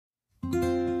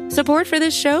Support for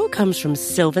this show comes from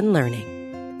Sylvan Learning.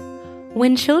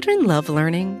 When children love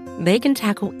learning, they can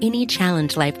tackle any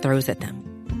challenge life throws at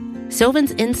them.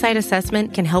 Sylvan's Insight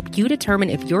Assessment can help you determine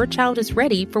if your child is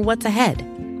ready for what's ahead.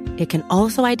 It can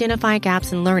also identify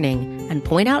gaps in learning and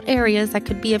point out areas that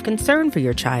could be of concern for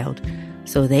your child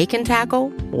so they can tackle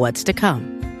what's to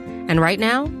come. And right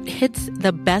now, it's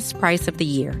the best price of the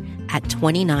year at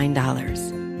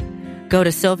 $29. Go to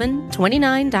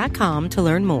sylvan29.com to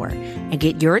learn more and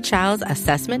get your child's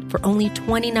assessment for only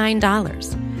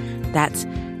 $29. That's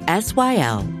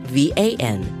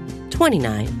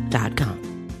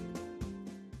SYLVAN29.com.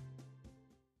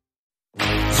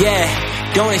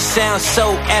 Yeah, don't it sound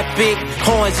so epic?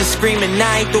 Horns are screaming,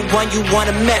 I ain't the one you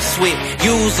wanna mess with.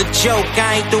 Use a joke,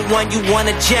 I ain't the one you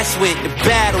wanna jest with. The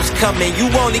battle's coming, you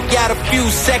only got a few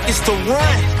seconds to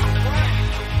run.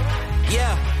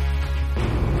 Yeah.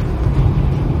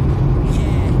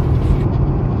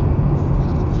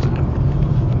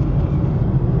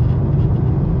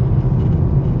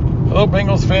 Hello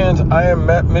Bengals fans, I am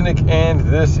Matt Minnick and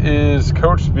this is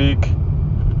Coach Speak,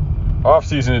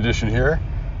 off-season edition here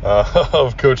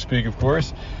of Coach Speak, of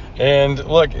course. And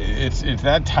look, it's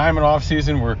that time in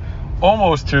off-season. We're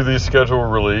almost to the schedule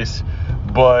release,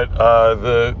 but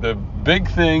the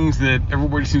big things that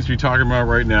everybody seems to be talking about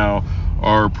right now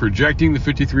are projecting the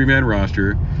 53-man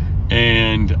roster,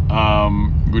 and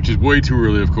which is way too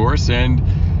early, of course. And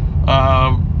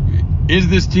is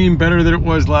this team better than it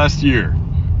was last year?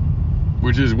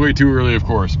 Which is way too early, of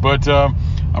course. But I'm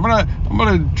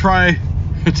gonna try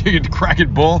to take a crack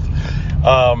at both,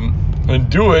 and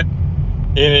do it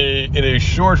in a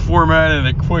short format and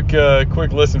a quick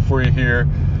listen for you here.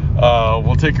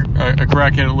 We'll take a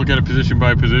crack at it, look at it position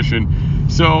by position.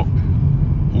 So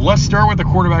let's start with the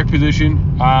quarterback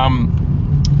position.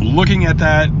 Looking at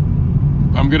that,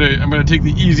 I'm gonna take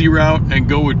the easy route and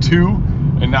go with 2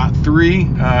 and not 3.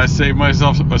 Save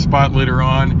myself a spot later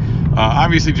on.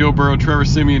 Obviously, Joe Burrow, Trevor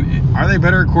Siemian, are they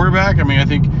better at quarterback? I mean, I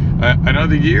think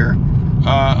another year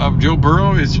of Joe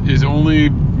Burrow is only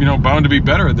bound to be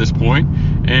better at this point,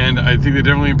 and I think they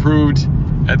definitely improved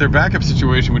at their backup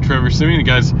situation with Trevor Siemian. The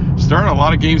guy's started a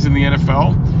lot of games in the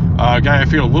NFL. A guy I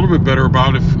feel a little bit better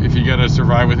about if you got to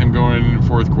survive with him going in the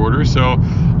fourth quarter. So,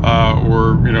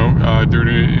 or due to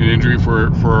an injury for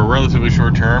a relatively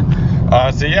short term.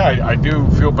 So yeah, I do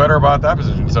feel better about that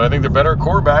position. So I think they're better at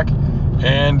quarterback,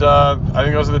 and I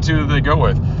think those are the 2 that they go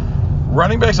with.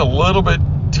 Running back's a little bit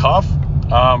tough.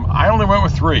 I only went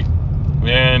with 3,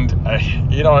 and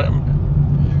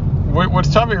what's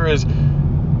tough here is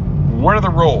what are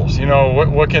the roles?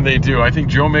 What can they do? I think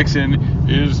Joe Mixon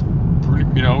is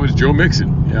Joe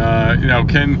Mixon.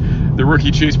 Can the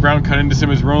rookie Chase Brown cut into some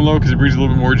of his own low because it brings a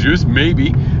little bit more juice?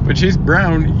 Maybe, but Chase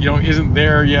Brown, isn't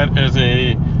there yet as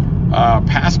a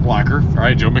pass blocker. All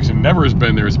right, Joe Mixon never has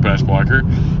been there as a pass blocker.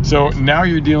 So now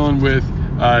you're dealing with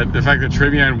the fact that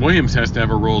Travion Williams has to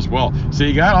have a role as well. So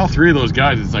you got all 3 of those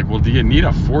guys. It's like, well, do you need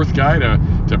a 4th guy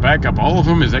to back up all of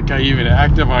them? Is that guy even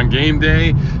active on game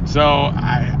day? So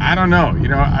I don't know.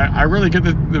 I really get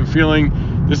the feeling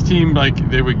this team, like,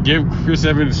 they would give Chris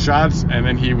Evans shots and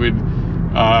then he'd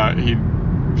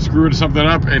screw something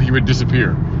up and he would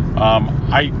disappear.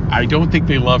 I don't think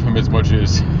they love him as much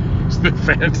as the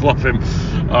fans love him.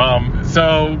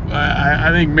 So I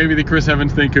think maybe the Chris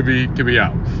Evans thing could be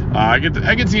out. I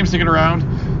could see him sticking around.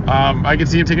 I could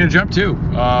see him taking a jump too.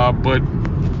 But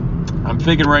I'm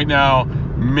thinking right now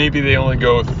maybe they only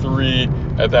go 3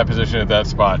 at that position at that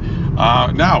spot.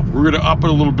 Now we're going to up it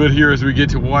a little bit here as we get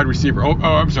to wide receiver. Oh,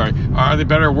 I'm sorry. Are they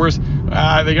better or worse? They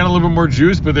got a little bit more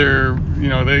juice, but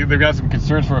they've got some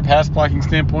concerns from a pass blocking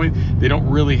standpoint. They don't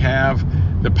really have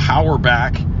the power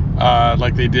back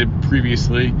like they did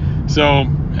previously. So,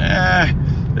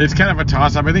 it's kind of a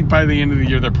toss-up. I think by the end of the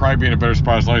year, they'll probably be in a better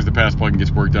spot as long as the pass blocking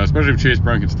gets worked out, especially if Chase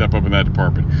Brown can step up in that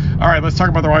department. All right, let's talk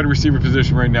about the wide receiver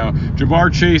position right now.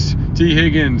 Jamar Chase, T.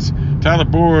 Higgins, Tyler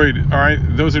Boyd. All right,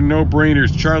 those are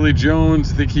no-brainers. Charlie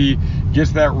Jones, I think he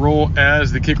gets that role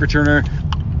as the kick returner.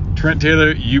 Trent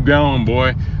Taylor, you going,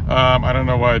 boy. I don't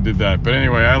know why I did that. But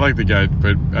anyway, I like the guy,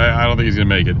 but I don't think he's going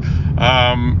to make it.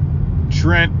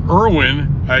 Trent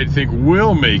Irwin, I think,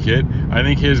 will make it. I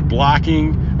think his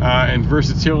blocking and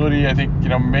versatility, I think,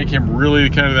 make him really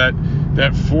kind of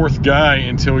that 4th guy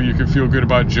until you can feel good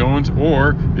about Jones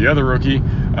or the other rookie,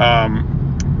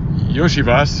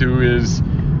 Yoshivas, who is,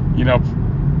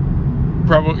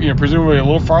 probably, presumably a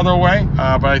little farther away.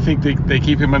 But I think they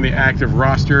keep him on the active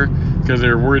roster because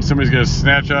they're worried somebody's going to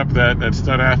snatch up that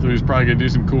stud athlete who's probably going to do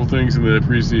some cool things in the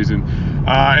preseason.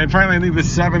 And finally, I think the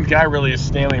 7th guy really is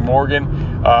Stanley Morgan.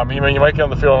 You might get on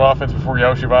the field on offense before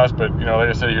Yoshivas, but like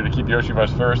I said, you're to keep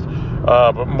Yoshivas first.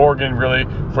 But Morgan really,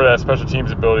 for that special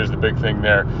teams ability, is the big thing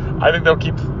there. I think they'll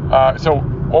keep, so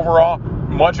overall,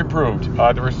 much improved,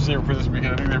 the receiver position,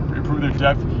 because I think they improved their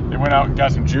depth. They went out and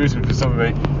got some juice, which is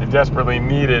something they desperately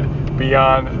needed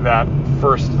beyond that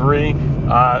first three.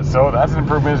 So that's an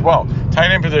improvement as well.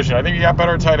 Tight end position, I think you got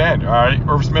better at tight end. All right,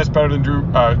 Irv Smith's better than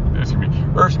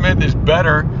Irv Smith is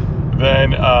better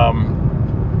than,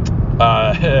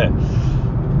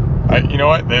 you know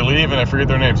what? They leave and I forget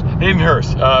their names. Hayden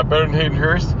Hurst, better than Hayden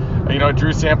Hurst.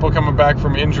 Drew Sample coming back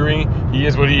from injury. He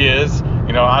is what he is.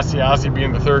 Asiasi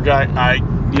being the third guy.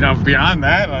 Beyond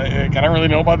that, I don't really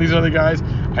know about these other guys.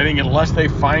 I think unless they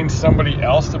find somebody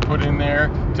else to put in there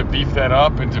to beef that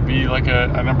up and to be like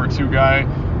a number two guy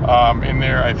in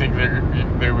there, I think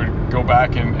they would go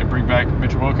back and bring back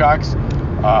Mitch Wilcox. They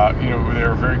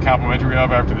were very complimentary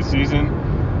of after the season.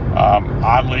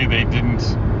 Oddly, they didn't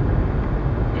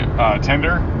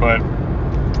tender, but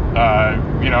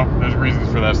there's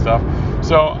reasons for that stuff.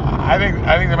 So I think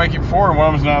they might keep four, and one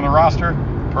of them's not on the roster.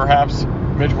 Perhaps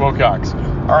Mitch Wilcox.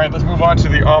 All right, let's move on to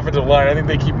the offensive line. I think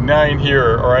they keep 9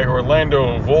 here. All right,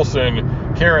 Orlando,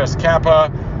 Volson, Harris,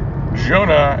 Kappa,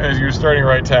 Jonah as your starting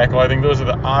right tackle. I think those are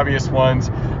the obvious ones.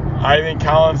 I think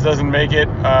Collins doesn't make it,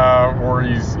 or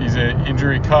he's an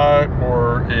injury cut,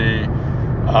 or a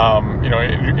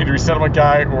injury settlement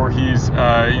guy, or he's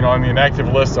on the inactive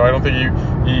list. So I don't think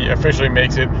he officially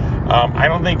makes it. I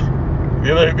don't think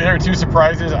the other two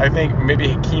surprises. I think maybe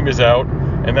Hakeem is out,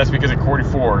 and that's because of Cody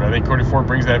Ford. I think Cody Ford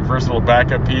brings that versatile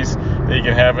backup piece that you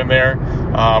can have in there.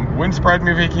 Wouldn't surprise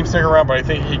me if Hakeem stick around, but I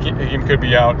think Hakeem could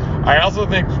be out. I also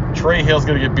think Trey Hill's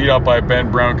going to get beat up by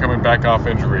Ben Brown coming back off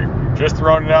injury. Just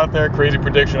throwing it out there, crazy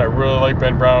prediction. I really like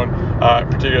Ben Brown,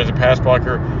 particularly as a pass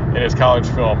blocker in his college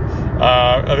film.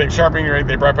 I think Sharping, right?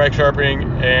 They brought back Sharping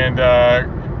and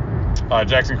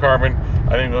Jackson Carman.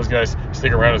 I think those guys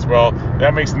stick around as well.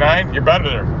 That makes 9. You're better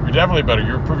there. You're definitely better.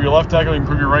 You improve your left tackle. You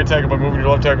improve your right tackle by moving your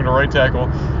left tackle to right tackle.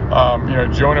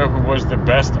 Jonah, who was the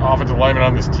best offensive lineman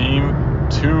on this team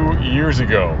 2 years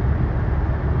ago.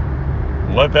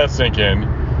 Let that sink in.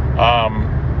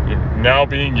 Now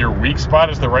being your weak spot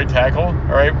is the right tackle. All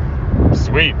right,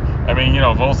 sweet. I mean,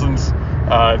 Volson's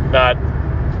not,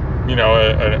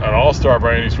 an all-star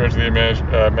by any stretch of the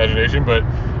imagination, but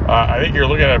I think you're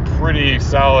looking at a pretty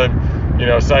solid,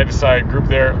 side-to-side group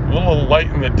there. A little light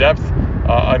in the depth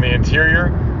on the interior,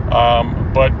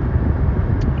 but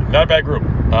not a bad group.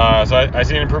 So I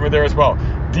see an improvement there as well.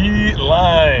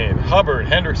 D-line, Hubbard,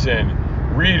 Henderson,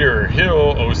 Reeder,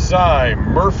 Hill, Osai,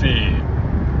 Murphy,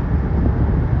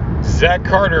 Zach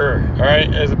Carter, all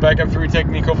right, as a backup 3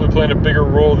 technique, hopefully playing a bigger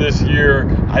role this year.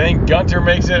 I think Gunter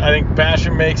makes it. I think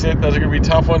Basham makes it. Those are going to be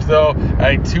tough ones, though.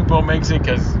 I think Tupou makes it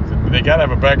because they got to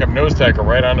have a backup nose tackle,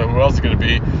 right? I don't know who else is going to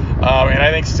be. And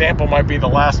I think Sample might be the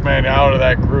last man out of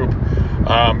that group.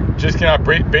 Just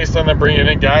based on them bringing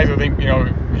in guys, I think, he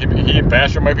and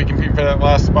Basham might be competing for that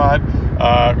last spot.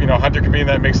 Hunter could be in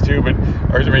that mix too,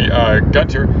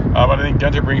 Gunter. But I think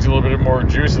Gunter brings a little bit more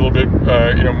juice, a little bit,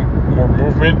 more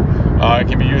movement. It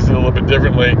can be used a little bit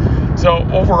differently. So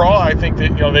overall, I think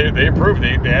that they improved.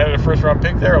 They added a first-round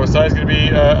pick there. Osai's going to be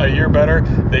a year better.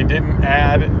 They didn't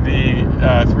add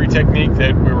the 3 technique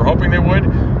that we were hoping they would.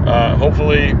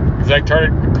 Hopefully, Zach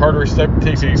Carter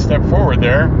takes a step forward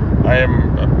there.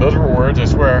 Those were words, I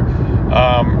swear.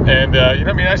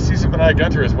 I see something out of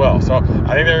Gunter as well. So I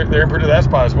think they're improved to that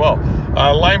spot as well.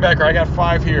 Linebacker, I got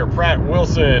 5 here. Pratt,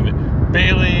 Wilson,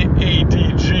 Bailey,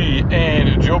 ADG,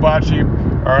 and Joe Bacci.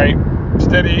 All right,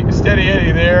 steady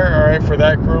Eddie there. All right, for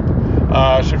that group.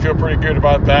 Should feel pretty good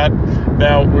about that.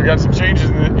 Now, we got some changes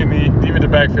in the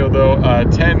defensive backfield, though.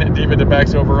 10 defensive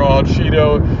backs overall.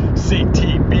 Cheeto,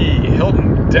 CTB,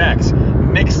 Hilton, Dax,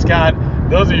 Nick Scott.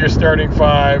 Those are your starting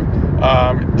 5.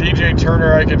 DJ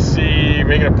Turner, I could see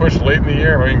making a push late in the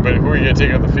year. But who are you going to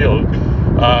take out the field?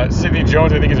 Sidney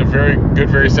Jones, I think, is a very good,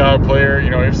 very solid player.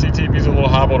 If CTB's a little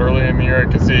hobbled early in the year,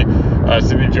 I could see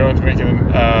Sidney Jones making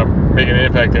an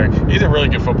impact there. He's a really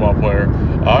good football player.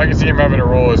 I can see him having a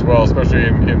role as well, especially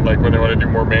in like when they want to do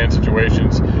more man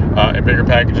situations and bigger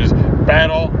packages.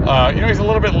 Battle, he's a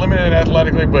little bit limited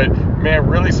athletically, but man,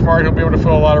 really smart. He'll be able to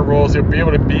fill a lot of roles. He'll be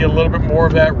able to be a little bit more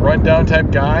of that rundown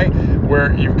type guy,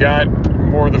 where you've got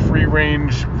more of the free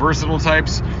range, versatile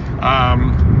types.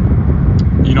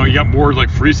 You got more like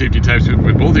free safety types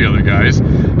with both the other guys.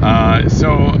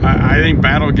 So I think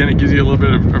Battle, again, it gives you a little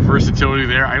bit of versatility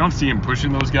there. I don't see him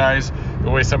pushing those guys the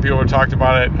way some people have talked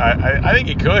about it. I think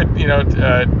he could,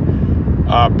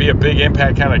 be a big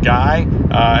impact kind of guy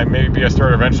and maybe be a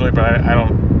starter eventually, but I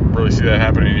don't really see that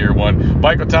happening in year 1.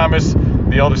 Michael Thomas,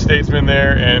 the elder statesman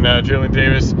there, and Jalen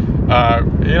Davis.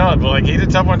 Like he's a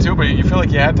tough one too, but you feel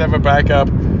like you have to have a backup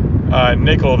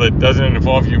nickel that doesn't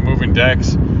involve you moving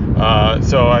decks.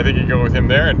 So I think you go with him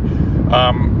there.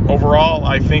 And overall,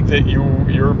 I think that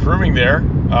you're improving there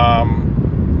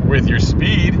with your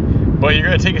speed, but you're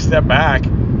going to take a step back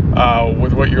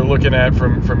with what you're looking at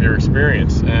from your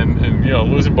experience. And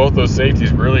losing both those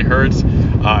safeties really hurts.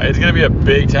 It's going to be a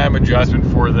big time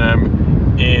adjustment for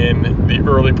them in the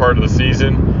early part of the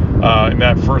season. In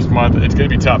that first month, it's going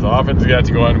to be tough. The offense has got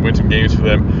to go out and win some games for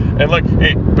them. And look,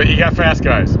 hey, but you got fast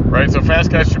guys, right? So fast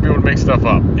guys should be able to make stuff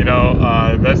up.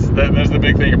 That's the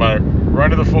big thing about it. Run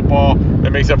to the football,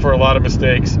 that makes up for a lot of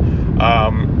mistakes.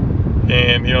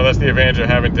 And that's the advantage of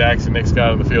having Dax and Nick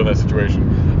Scott on the field in that situation.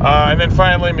 And then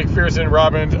finally, McPherson,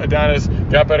 Robbins, Adonis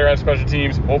got better on special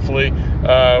teams, hopefully,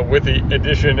 with the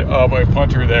addition of a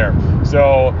punter there.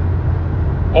 So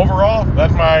overall,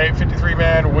 that's my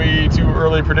 53-man way too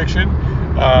early prediction.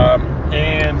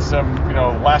 And some,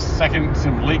 last second,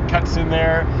 some late cuts in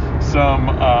there, some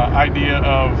idea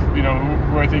of,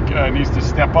 who I think needs to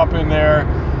step up in there.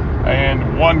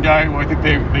 And one guy who I think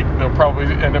they'll probably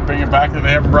end up bringing back that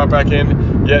they haven't brought back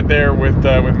in yet there with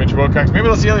Mitch Wilcox. Maybe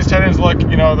they'll see how these tight ends look,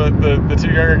 the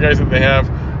two younger guys that they have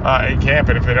in camp,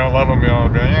 and if they don't love them, they'll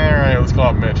be like, all right, let's call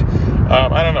up Mitch.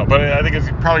 I don't know, but I think it's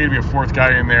probably going to be a fourth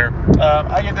guy in there.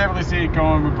 I can definitely see it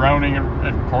going with Browning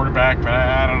at quarterback, but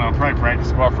I don't know, probably practice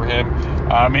squad for him.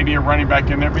 Maybe a running back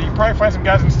in there, but you probably find some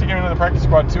guys that stick into the practice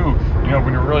squad too.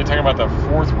 When you're really talking about the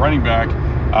fourth running back,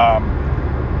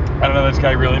 I don't know, this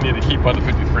guy really need to keep on the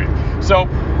 53. So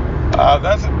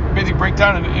that's a basic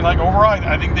breakdown. And like overall,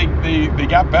 I think they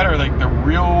got better. Like the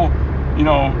real,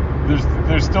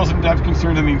 there's still some depth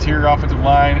concerns in the interior offensive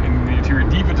line and the interior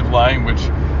defensive line, which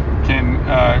can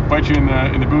bite you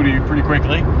in the booty pretty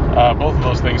quickly. Both of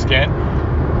those things can.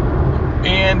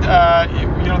 And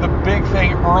the big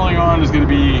thing early on is going to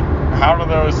be how do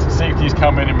those safeties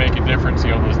come in and make a difference?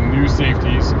 Those new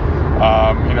safeties.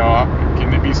 Can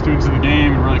they be students of the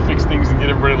game and really fix things and get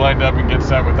everybody lined up and get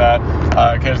set with that?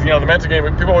 Because the mental game,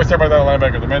 people always talk about that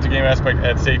linebacker, the mental game aspect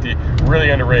at safety, really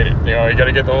underrated. You got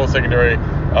to get the whole secondary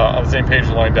on the same page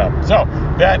and lined up. So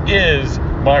that is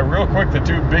my real quick, the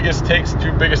two biggest things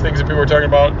that people are talking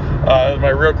about. My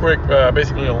real quick,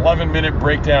 basically 11-minute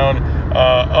breakdown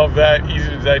of that, easy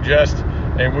to digest,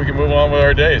 and we can move on with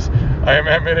our days. I am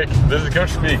Matt Minnick. This is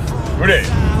Coach Speak. Good day.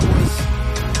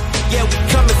 Yeah, we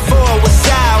coming forward, what's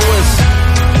ours?